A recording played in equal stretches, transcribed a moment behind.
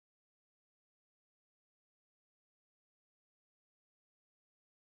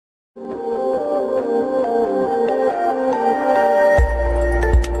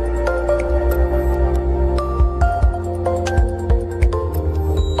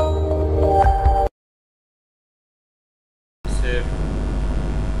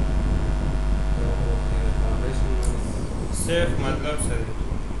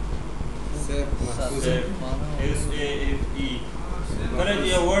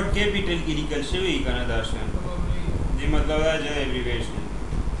ورډ کیپیټل کې لیکل شوی کنه دا شان دې مطلب دا چې ایبریویشن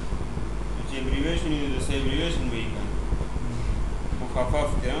چې ایبریویشن یې د ایبریویشن وی کنه مخفف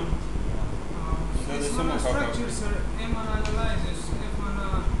دی دا د څه مخفف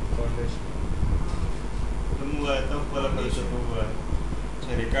ته خپل فلسفه وایي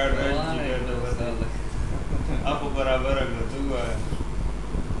چې ریکارډ راځي چې اپو برابر غلطو وایي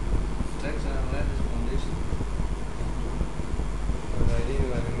structure analysis foundation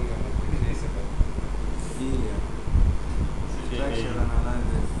structure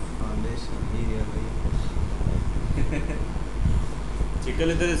analysis foundation چې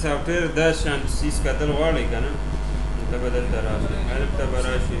کله ته سافټویر دا شان سیس کتل غواړي کنه ته بدل دراشي هلته ته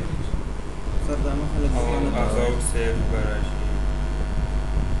براشي سر دا مخه او اباوت سیف براشي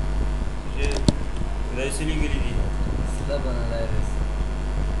چې دا یې لګري دي سلاب انالایسس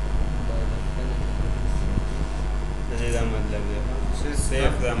دا مطلب دی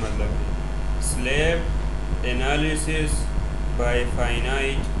سیف دا مطلب دی سلیب انالیسس by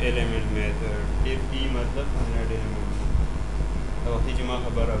finite element method if کی مطلب finite element او هیڅ ما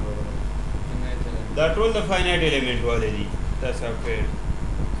خبره غواړم دا ټول د finite element والے دي دا سافټویر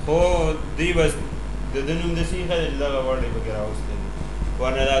خو دی بس د دنوم د سیخه د غوړې بګر اوسته دي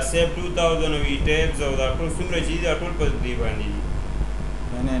ونه دا سیف 2000 وی ټیبز او دا ټول څومره چې دا ټول په دی باندې دي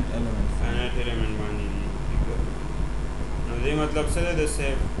finite element باندې دي نو دې مطلب څه ده د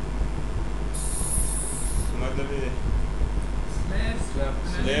سیف مطلب دی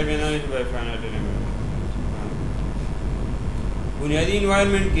slab analysis by finite element بنیادی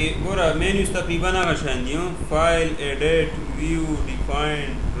انوائرمنٹ کې ګوره مینیوز تقریبا هغه شان دي فایل ایډیټ ویو ډیفاین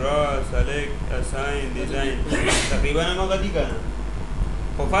ډرا سلیکټ اساین ډیزاین تقریبا هغه دي کنه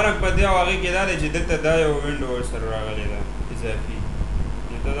خو فرق په دې هغه کې دا دی چې دلته دا یو وینډو سره راغلی ده اضافي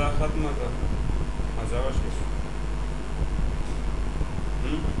نو دا ختمه کړه ازاوش کې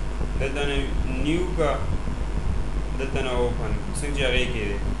دلته نیو کا دلته نه اوپن څنګه چې هغه کې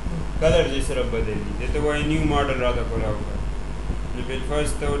کلر یې سره بدلی دلته وای نیو ماډل راته کولاو نو بل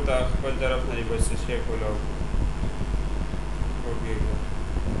فرست ته ورته خپل طرف نه بس شي کولاو اوکې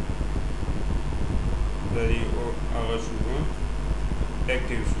دا دی او هغه شو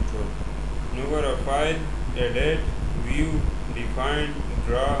اکټیو شو ټول نو ګوره فایل ایډیټ ویو ډیفاین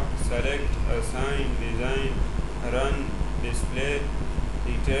ډرا سلیکټ اساین ډیزاین رن ډسپلی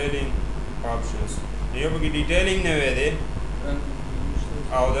ډیټیلینګ آپشنز یو پکې ډیټیلینګ نه وی دی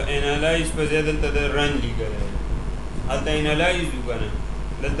او د انالایز په ځای دلته د رن لیکلی هلته انالایز وکنه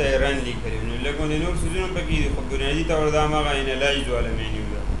دلته یې رن لیکلی نو لږ د نور څیزونه پکې دي خو بنیادي طور دا هماغه انالایز والا مینیو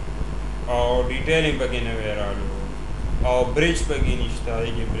ده او ډیټیلینګ پکې نه وی راغلو او برج پکې نشته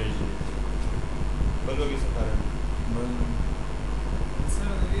هغې کې برج دی بل پکې څه فرق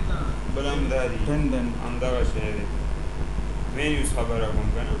بل هم دا دي همدغه شی دی مینیوز خبره کوم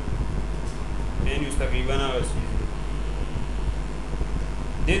که نه مینیوز تقریبا هغه چیز دی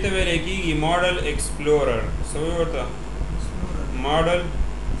دې ته ویلی کېږي ماډل ایکسپلورر څه وایي ورته ماډل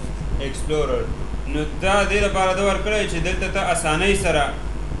ایکسپلورر نو دا دې لپاره ده ورکړی چې دلته ته اسانۍ سره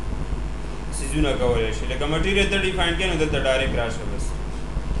څیزونه کولی شي لکه مټیریل ته ډیفاین کړې نو دلته ډایرکټ راشه بس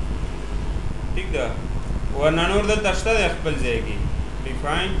ټیک ده ورنه نور دلته شته دی خپل ځای کې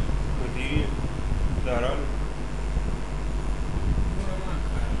ډیفاین مټیریل دا راغلو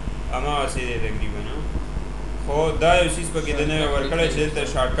هماغسې دی تقریبا خو دا یو چیز پکې د نوی ورکړی چې دلته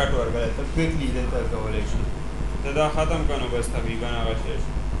شارټکټ ورکړی ته کویکلی دلته کولی شي ته دا ختم کړه نو بس تقریبا هغه شی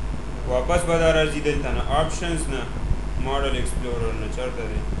شو واپس به دا راځي دلته نه آپشنز نه ماډل ایکسپلورر نه چېرته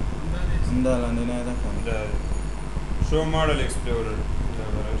دی دا لاندې نه ده دا شو ماډل ایکسپلورر دا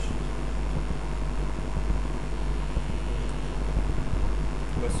به راشي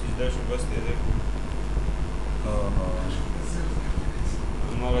بس سجده شو بس دی دی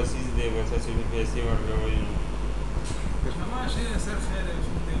هماغه چیز دی بس هسې مې پیسې ورکوئ نو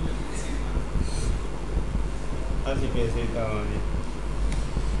هسې پیسې تاوان دي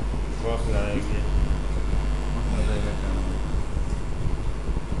وخت ضایع کړي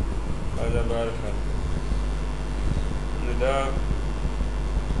هذا برکه نو دا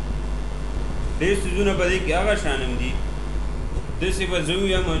ډېر څیزونه په دې کې هغه شان هم دي داسې به زه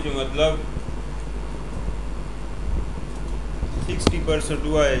ویم چې مطلب 60%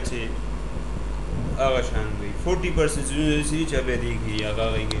 وایي چې هغه شان وي 40% څیزونه داسې دي چې بیا دې کې هغه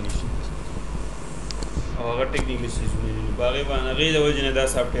هغې کې نشته او هغه ټیکنیکل څیزونه دي په هغې باندې هغې د وجې نه دا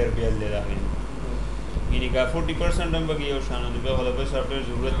سافټویر بیل دی د هغې نه یعنې که 40% هم پکې یو شان نو بیا خو د بل سافټویر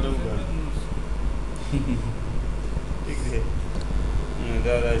ضرورت نه وکړ ټیک دی نو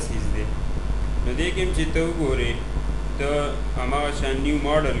دا چیز دی نو دې کې هم چې ته وګورې ته هماغه شان نیو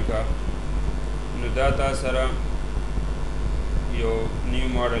ماډل کا نو دا تا سره یو نیو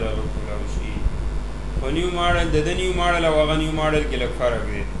ماډل هغه کولاو شي خو نیو ماډل د نیو ماډل او هغه نیو ماډل کې لږ فرق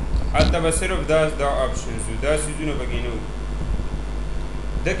دی هلته به صرف دا آپشنز وي دا څیزونه پکې نه وو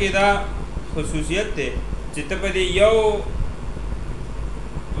دکې دا خصوصیت دی چې ته په دې یو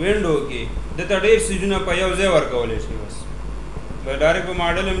وینډو کې دته ډېر څیزونه په یو ځای ورکولی شي بس به ډایرکټ په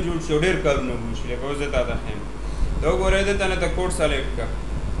ماډل هم جوړ شي او ډېر کارونه به وشي لکه اوس زه تا ته ښیم دا وګورئ دلته نه ته کوډ سلیکټ کړه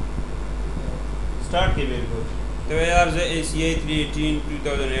سټارټ کې بالکل ته وایې یار زه ACI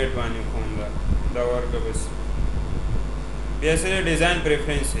 318 باندې کوم دا ورکړه بس بیا سره ډیزاین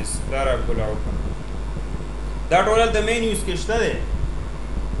پریفرنسز دا راکولاو کړه دا ټول د مین یوز کې شته دی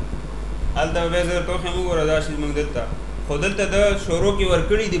هلته بیا زه درته وښیم وګوره دا شي موږ دلته خو دلته د شروع کې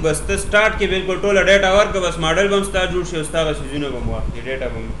ورکړي دي بس ته سټارټ کې بالکل ټوله ډیټا ورکړه بس ماډل به هم ستا جوړ شي او ستا هغه څیزونه به هم واخلي ډیټا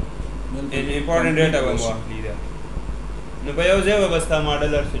به هم امپورټنټ ډیټا به هم واخلي دا نو په یو ځای به بس ستا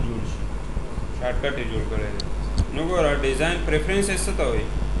ماډل هر څه جوړ شي شارټکټ یې جوړ کړی دی نو ګوره ډیزاین پریفرنسز څه ته وایي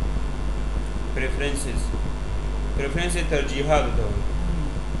پریفرنسز ترجیحاتو ته وایي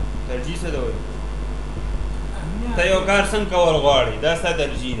ترجیح څه ته وایي ته یو کار څنګه کول غواړې دا ستا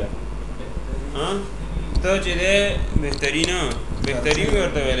ترجیح ده ته چې دی بهترین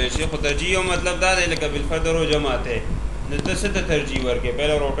ورته ویلی شي خو ترجیح یو مطلب دا دی لکه بالفرد رو جماعت ہے نو ته څه ته ترجیح ورکړې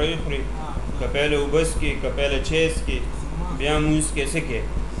پهله روټۍ خورې که پهله اوبه څکې که پهله چای څکې بیا مونځ کې څه کې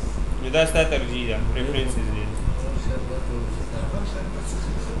نو دا ستا ترجیح ده پریفرنسز دی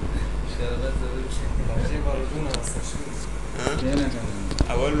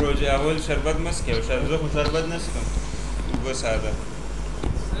اول شربت مه څکې زه خو شربت نه څکم اوبه ساده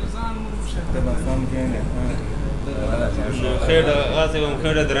خېټه هسې به م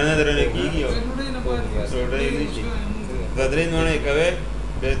خېټه درنه کېږي او روټۍ نه شي دا درې مڼې کوې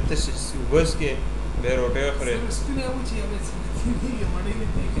بیا تش اوبه څکې بیا روټۍ خورې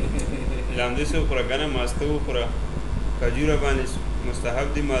لامدې څه وخوره که نه ماسته وخوره کجوره باندې مستحب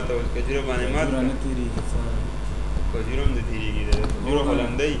دي ماته اوس کجوره باندې مات کجوره هم د تېرېږي د کجوره خو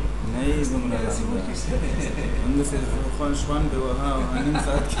لمدی नहीं घूमना अंदर से خوان شوان به وها نیم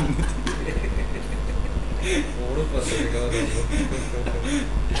ساعت کې وړو پسې کاوه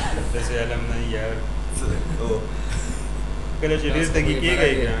داسې علم نه یار کله چې ډېر تږي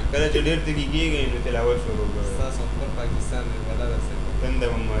کېږئ نو تلاوت شروع کړئ ستاسو خپل پاکستان دی بلا راسئ تنده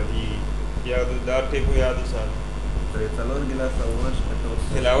مو ماتېږي یادو دا ټیپو یادو ساتو پرې څلور ګیلاسه اوبه شته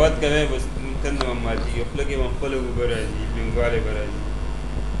تلاوت کوئ بس تنده مو ماتېږي خوله کې به خپله اوبه راځي لنګوالی به راځي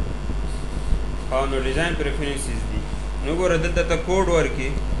او نو ډیزاین پریفرنسز دي نو ګوره دلته ته کوډ ورکړي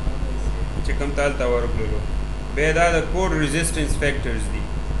چې کوم تا هلته ورکړلو بیا دا د کوډ ریزسټنس فیکټرز دي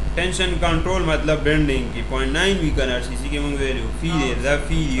ټینشن کنټرول مطلب بینډینګ کې 0.9 وي که نه RCC کې مونږ ویلو فی دی دا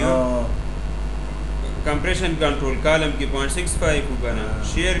فی دی کمپریشن کنټرول کالم کې 0.65 وو که نه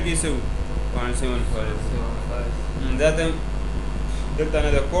شیر کې څه وو 0.75 دا ته دلته نه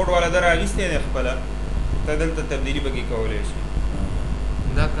د کوډ والا ده راغیستی دی خپله ته دلته تبدیلي پکې کولی شي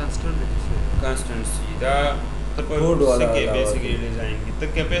دا کانسټنټ دی کانسټنسي دا ته په سکه بیسیکلی ډیزاین کې ته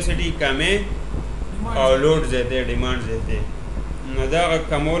کیپیسټي کمې او لوډ زیاته ډیمانډ زیاته نو دا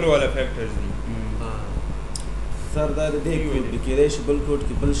کمول والا فیکټرز دي سر دا دې کوډ کې دی چې بل کوډ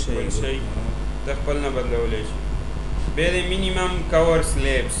کې بل شي ته خپل نه بدلولی شي بیا د مینیمم کور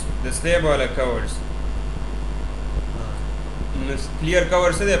سلیبس د سلیب والا کورس نو کلیر کور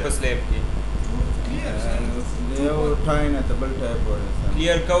څه دی په سلیب کې یو ټای نه ته بل ټای پورې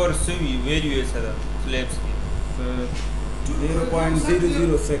کلیر کور څه وي ویلیو یې څه ده سلیبس کې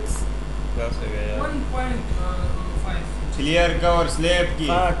 0.006 دا څه وی یار 1.5 کلیر کور سلیب کې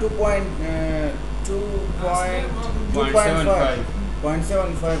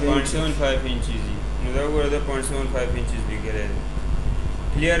 0.75 inches دي نو دا وګوره دا 0.75 inches لیکلی دی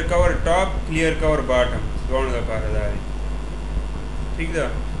کلیر کور ټاپ کلیر کور باټم دواړو لپاره دا دی ٹھیک ده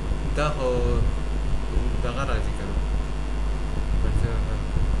دا خو دغه راځي که نه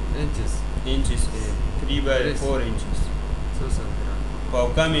انچز کې 3 by 4 inches څو سانتي او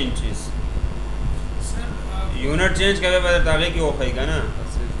کم انچز یونټ چینج کوي به درته هغې کې وښایي که نه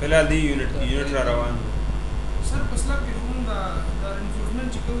فلحال دی یونټ را روان سر په سلب کې خو دا انفورسمنټ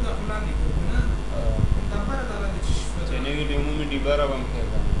چې کوو دا خو لاندې کوو که نه دا بره دا لاندې چې شفه چې نیګېټیو عمومي ډیبره به هم ښه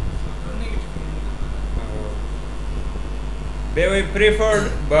ده بیا وایي پریفرډ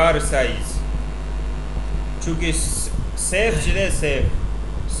بار سایز چونکې سیف چې دی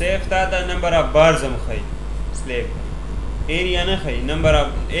سیف تا ته نمبر آف بارز هم ښایي سلیب ایریا نه ښایي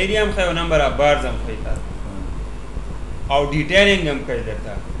ایریا هم ښایي او نمبر آف بارز هم ښایي تا او ډیټیلینګ هم کوي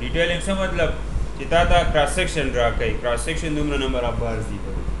درته ډیټیلینګ څه مطلب چې تا ته کراس سیکشن ډرا کوي کراس سیکشن دومره نمبر آف بارز دي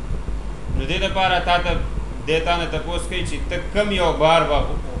نو دې دپاره تا ته دې تا نه تپوس کوي چې ته کم یو بار به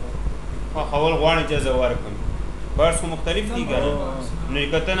خوښول غواړې چې زه ورکړم بارس خو مختلف دي کنه نو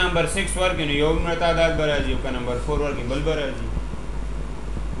کته نمبر 6 ورکې نو یو نه تعداد برازي او که نمبر 4 ورکې بل برازي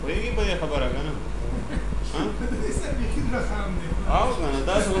وایي په خبره کنه او کنه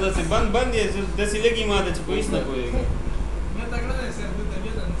تاسو وداسې بند یې داسې لګي ما ته چې کویس نه پوهېږي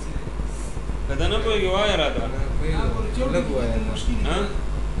کده نه پوهېږي وایه راته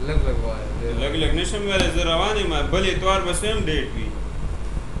لږ نشم ویلی زه روان یم بل اتوار به سویم ډیټ وي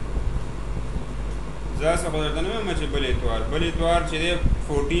زه هسه خو درته نه وایم چې بل اتوار چې دی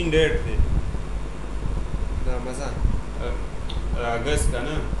 14 ډیټ دی د رمضان اګست که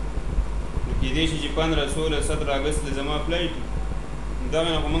نه نو کېدی شي چې 15 16 17 اګست د زما فلایټ وي دغه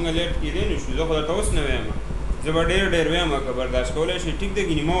نه خو موږ لیټ کېدی نه شو زه خو درته اوس نه وایم زه به ډېر وایم که برداشت کولی شي ټیک دی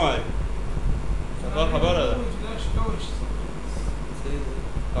ګینې مه وایه صفا خبره ده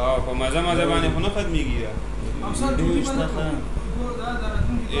په مزه باندې خو نه ختمېږي دا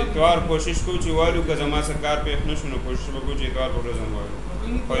اتوار کوشش کوو چې والو که زما څه کار پېښ نه شو نو کوشش به کوو چې اتوار په ورځ هم وایو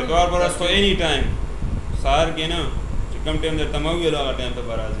خو اتوار په ورځ خو اني ټایم سهار کې نه چې کوم ټایم درته ما وویل هغه ټایم ته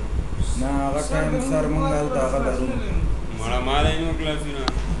به راځئ نه هغه ټایم سر مونږ هلته هغه لرو مړه مالی نور کلاسونه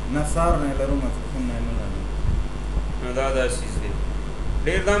نه سهار نه لرو ماسپښین نه لرو نو دا داسې دی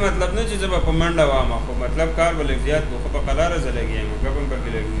ډېر دا مطلب نه چې زه به په منډه وامه خو مطلب کار به لږ زیات کړو خو په قلاره زه لګیا یم ګپ هم پکې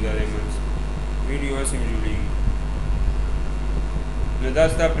لږ ګزارې منځ ویډیو هسې مې جوړېږي نو دا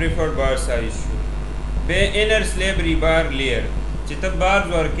ستا پریفرډ بار سایز شو بیا انر سلیب ریبار لیر چې ته بارز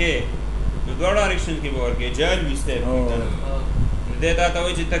ورکې نو دوه ډایرکشن کې به ورکې جال وي سلیب دی تا ته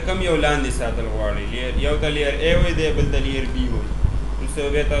وایي چې ته کم یو لاندې ساتل غواړې لیر یو ته لیر ای وایي دی بل ته لیر بي وایي وروسته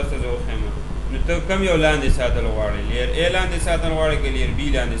بیا تاسو ته زه وښیم نو ته کم یو لاندې ساتل غواړې لیر ای لاندې ساتل غواړې که لیر بي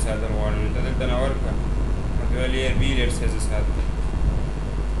لاندې ساتل غواړې نو ته دلته نه ورکړه نو لیر بي لیر سه زه ساتم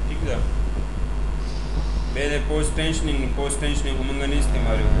ټیک ده بیا د پوسټ ټینشنینګ خو موږ نه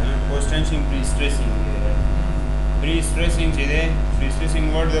استعمالوو که نه پوسټ ټینشنینګ پري سټریسینګ چې دی پري سټریسینګ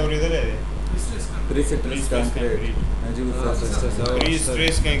ورډ دی اورېدلی دی پری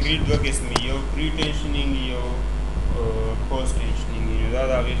سټریس کنکریټ دوه قسمې یو پری ټینشنینګ یو پوسټ ټینشنینګ دا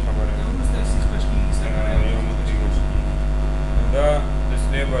د هغې خبره ده یو مختلف دا د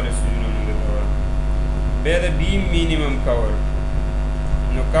سلیب والے سوجونه موږ ته وایي بیا د بیم مینیمم کور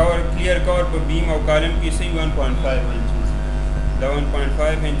نو کور کلیر کور په بیم او کالم کې صحیح 1.5 انچز دا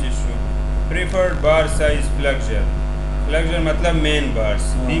 1.5 انچز شو پریفرډ بار سایز فلکچر مطلب مین بارز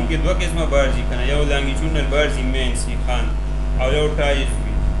بیم کې دوه قسمه بارز دي کنه یو لانګیټیوډنل بارز وي مین سی خان او یو ټایز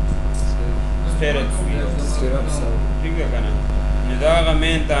وي سټیرپس وي ٹھیک ده کنه نو دا هغه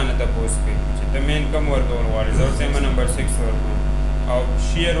مین تا نه تپوس کوي چې ته مین کم ورکول غواړې زه ورته نمبر 6 ورکوم او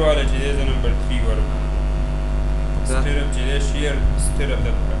شیر والا چې دی زه نمبر 3 ورکوم سټیرپ چې دی شیر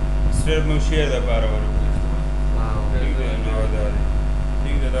سټیرپ مو شیر دپاره ورکوم ٹھیک ده نو دا دی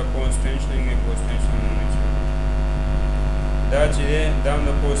ٹھیک ده دا پوسټ ټینشنینګ دا چې دی دا هم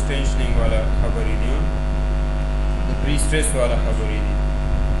د پوسټ ټینشنینګ والا خبرې دي د پری سټریس والا خبرې دي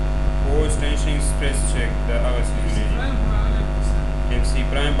پوسټ ټینشنینګ سټریس چیک دا هغه څیزونه دي اف سی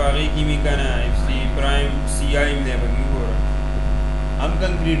پرایم په هغې کې وي که نه اف سی پرایم سی آی هم دی پکې وګوره هم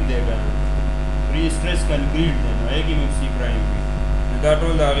کنکریټ دی که نه پری سټریس کنکریټ دی نو هغې کې هم اف سی پرایم وي نو دا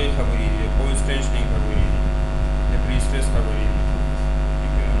ټول د هغې خبرې دي د پوسټ ټینشنینګ خبرې دي د پری سټریس خبرې دي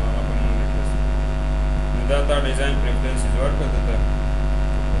دا تا ډیزاین پریفرنسز ورکړه ته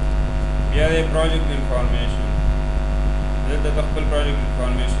بیا د پروجیکټ انفارمیشن دلته ته خپل پروجیکټ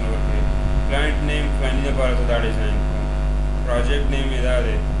انفارمیشن ورکړې کلاینټ نیم فلاني دپاره ته دا ډیزاین کوم پروجیکټ نیم یې دا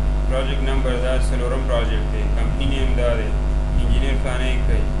دی پروجیکټ نمبر دا څلورم پروجیکټ دی کمپني نیم دا دی انجینیر فلانی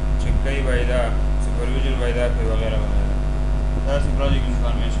کوي چیک کوي وایي دا سپرویژن وایي دا کوي وغیره وغیره داسې پروجیکټ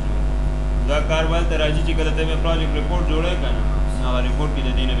انفارمیشن دا کار بل ته راځي چې کله ته بیا پروجیکټ رپورټ جوړوې که نه هغه رپورټ کې د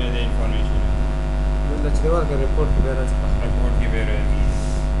دې نه بیا د انفارمیشن لچکوال کا رپورٹ کی بے راځي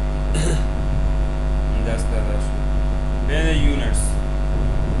دا ستا دا شو بیا د یونټس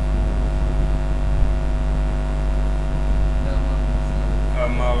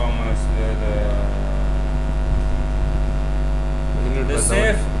هماغه مسله ده د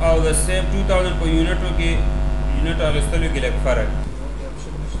سیف او د سیف 2000 په یونټو کې یونټ اخیستلو کې لږ فرق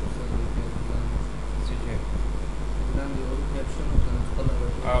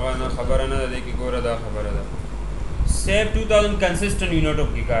هغه نه خبره نه ده کې ګوره دا خبره ده سیف 2000 کنسسټنټ یونټو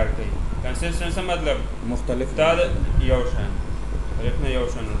کې کار کوي کنسسټنټ څه مطلب مختلف دا یو شان مختلف نه یو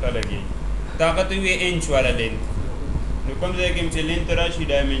شان ورته لګي طاقت وي انچ والا لینت نو کوم ځای کې چې لینت راشي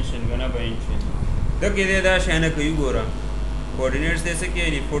ډایمنشن غنا به انچ دا کې دا شانه کوي ګوره کوارډینیټس دې څه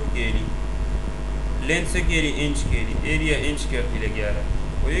کې فوټ کې لینت څه کې انچ کې ایریا انچ کې اخلي لګیاره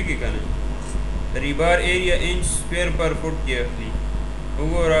وایي کنه ریبار ایریا انچ سکوयर پر فوټ کې اخلي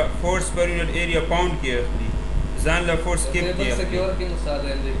وګوره فورس پر یونټ ایریا پاوند کې اخلي ځان له فورس کې بل څه کې ورکې نو ساده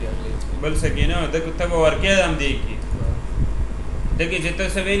اندې کې بل څه کې نه د ته به ورکې هم دی کې دغه چې ته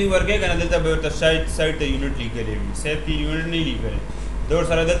سویلی ورکې کنه دلته به ورته سایت ته یونټ لیکلې وي سیف کې یونټ نه لیکلې دور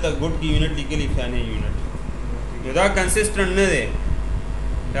سره دلته ګډ کې یونټ لیکلې فانه یونټ نو دا کنسسټنټ نه دی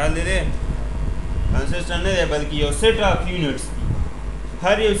خیال دې کنسسټنټ نه دی بلکې یو سیټ اف یونټس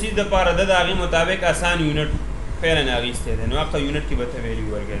هر یو چیز د پاره د هغه مطابق آسان یونټ پیرن اغیسته ده نو هغه یونټ کې به ته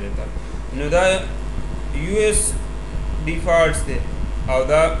ویلیو ورکې دیتا نو دا یو اس ډیفالټس ده او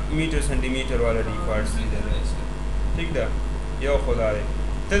دا میټر سنټي میټر والا ډیفالټس دي ٹھیک ده یو خدای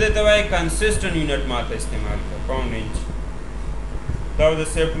ته د توای کنسسټنټ یونټ ماته استعمال کړ پاوند انچ دا د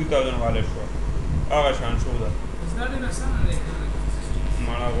سیف 2000 والا شو هغه شان شو ده زړه نه سم نه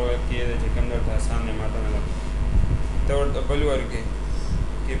مالا وای کې ده چې کوم درته آسان نه ماته نه ته ورته بل ورکې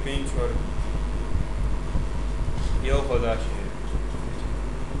کې پینچ ور یو خدا شي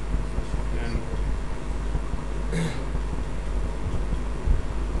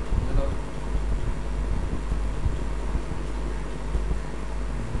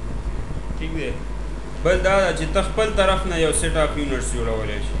ٹھیک دی بل دا چې تخپل طرف نه یو سیټ اپ یونټس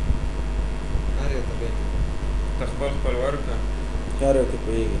جوړولای شي هر یو ته تخپل ورکا کار ته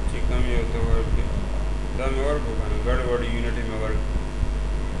پیږي چې کوم یو ته ورکې دا مې ورکو کنه ګډ وډ یونټ مې ورک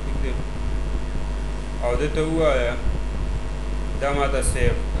ٹھیک دی او د ته وایا دا ماته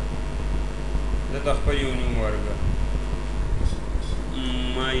سیف د تخپل یو نوم ورکا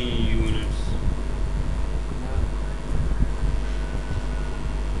my units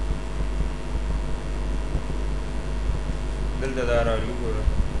دلته دا راځو ګوره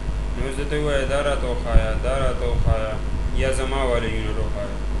نو زه ته وایم دا راته وښایه یا زما والا یونټ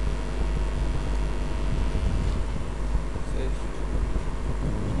وښایه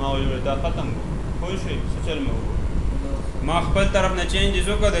ما ویل دا ختم خو شي څه چل مې وکړو ما خپل طرف نه چینجز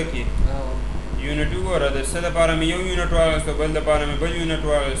وکړه کې یونټ وګوره د څه دپاره مې یو یونټ واخیستو بل دپاره مې بل یونټ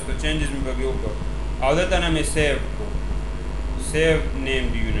واخیستو چینجز مې پکې وکړو او دلته نه مې سیو کړو سیو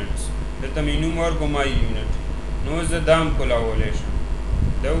نیمډ یونټس دلته مې نوم ورکړو مای یونټ نو زه دا هم کولاولی شم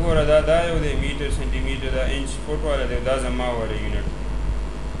دا وګوره دا یو دی میټر سنټي میټر دا انچ فوټ والا دی دا زما والا یونټ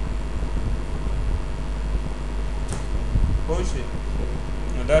پوه شئ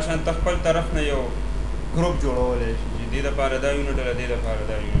نو دا شان ته خپل طرف نه یو ګروپ جوړولی شي چې دې دپاره دا یونټ ولا دې دپاره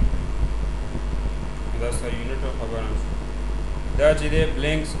دا یونټ دا ستا یونټ خبره شو دا چې دی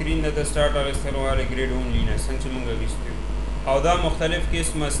بلینک سکرین د سټارټ اخیستلو والا ګریډ اونلی نه څنګه چې موږ اخیستي او دا مختلف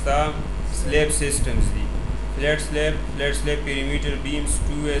قسمه ستا سلیب سسټمز دي فلیټ سلیب پیریمیټر بیمز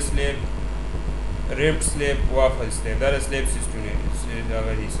 2 سلیب ریپټ سلیب وافل سلیب دا سلیب سسټم دی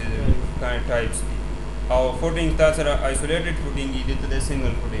هغه دي ټایپس دي او فوټینګ تاسو سره آیسولیټډ فوټینګ دي دلته د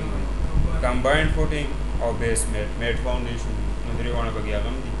سنگل فوټینګ دی کمباینډ فوټینګ او بیس میټ فاونډیشن نو درې وانه پکې هغه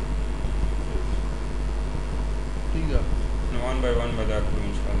هم دي ٹھیک ہے نو 1 by 1 بدا کړو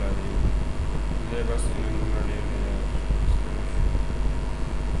ان شاء الله دې بس نن موږ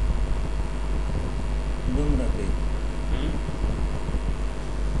دومره کوي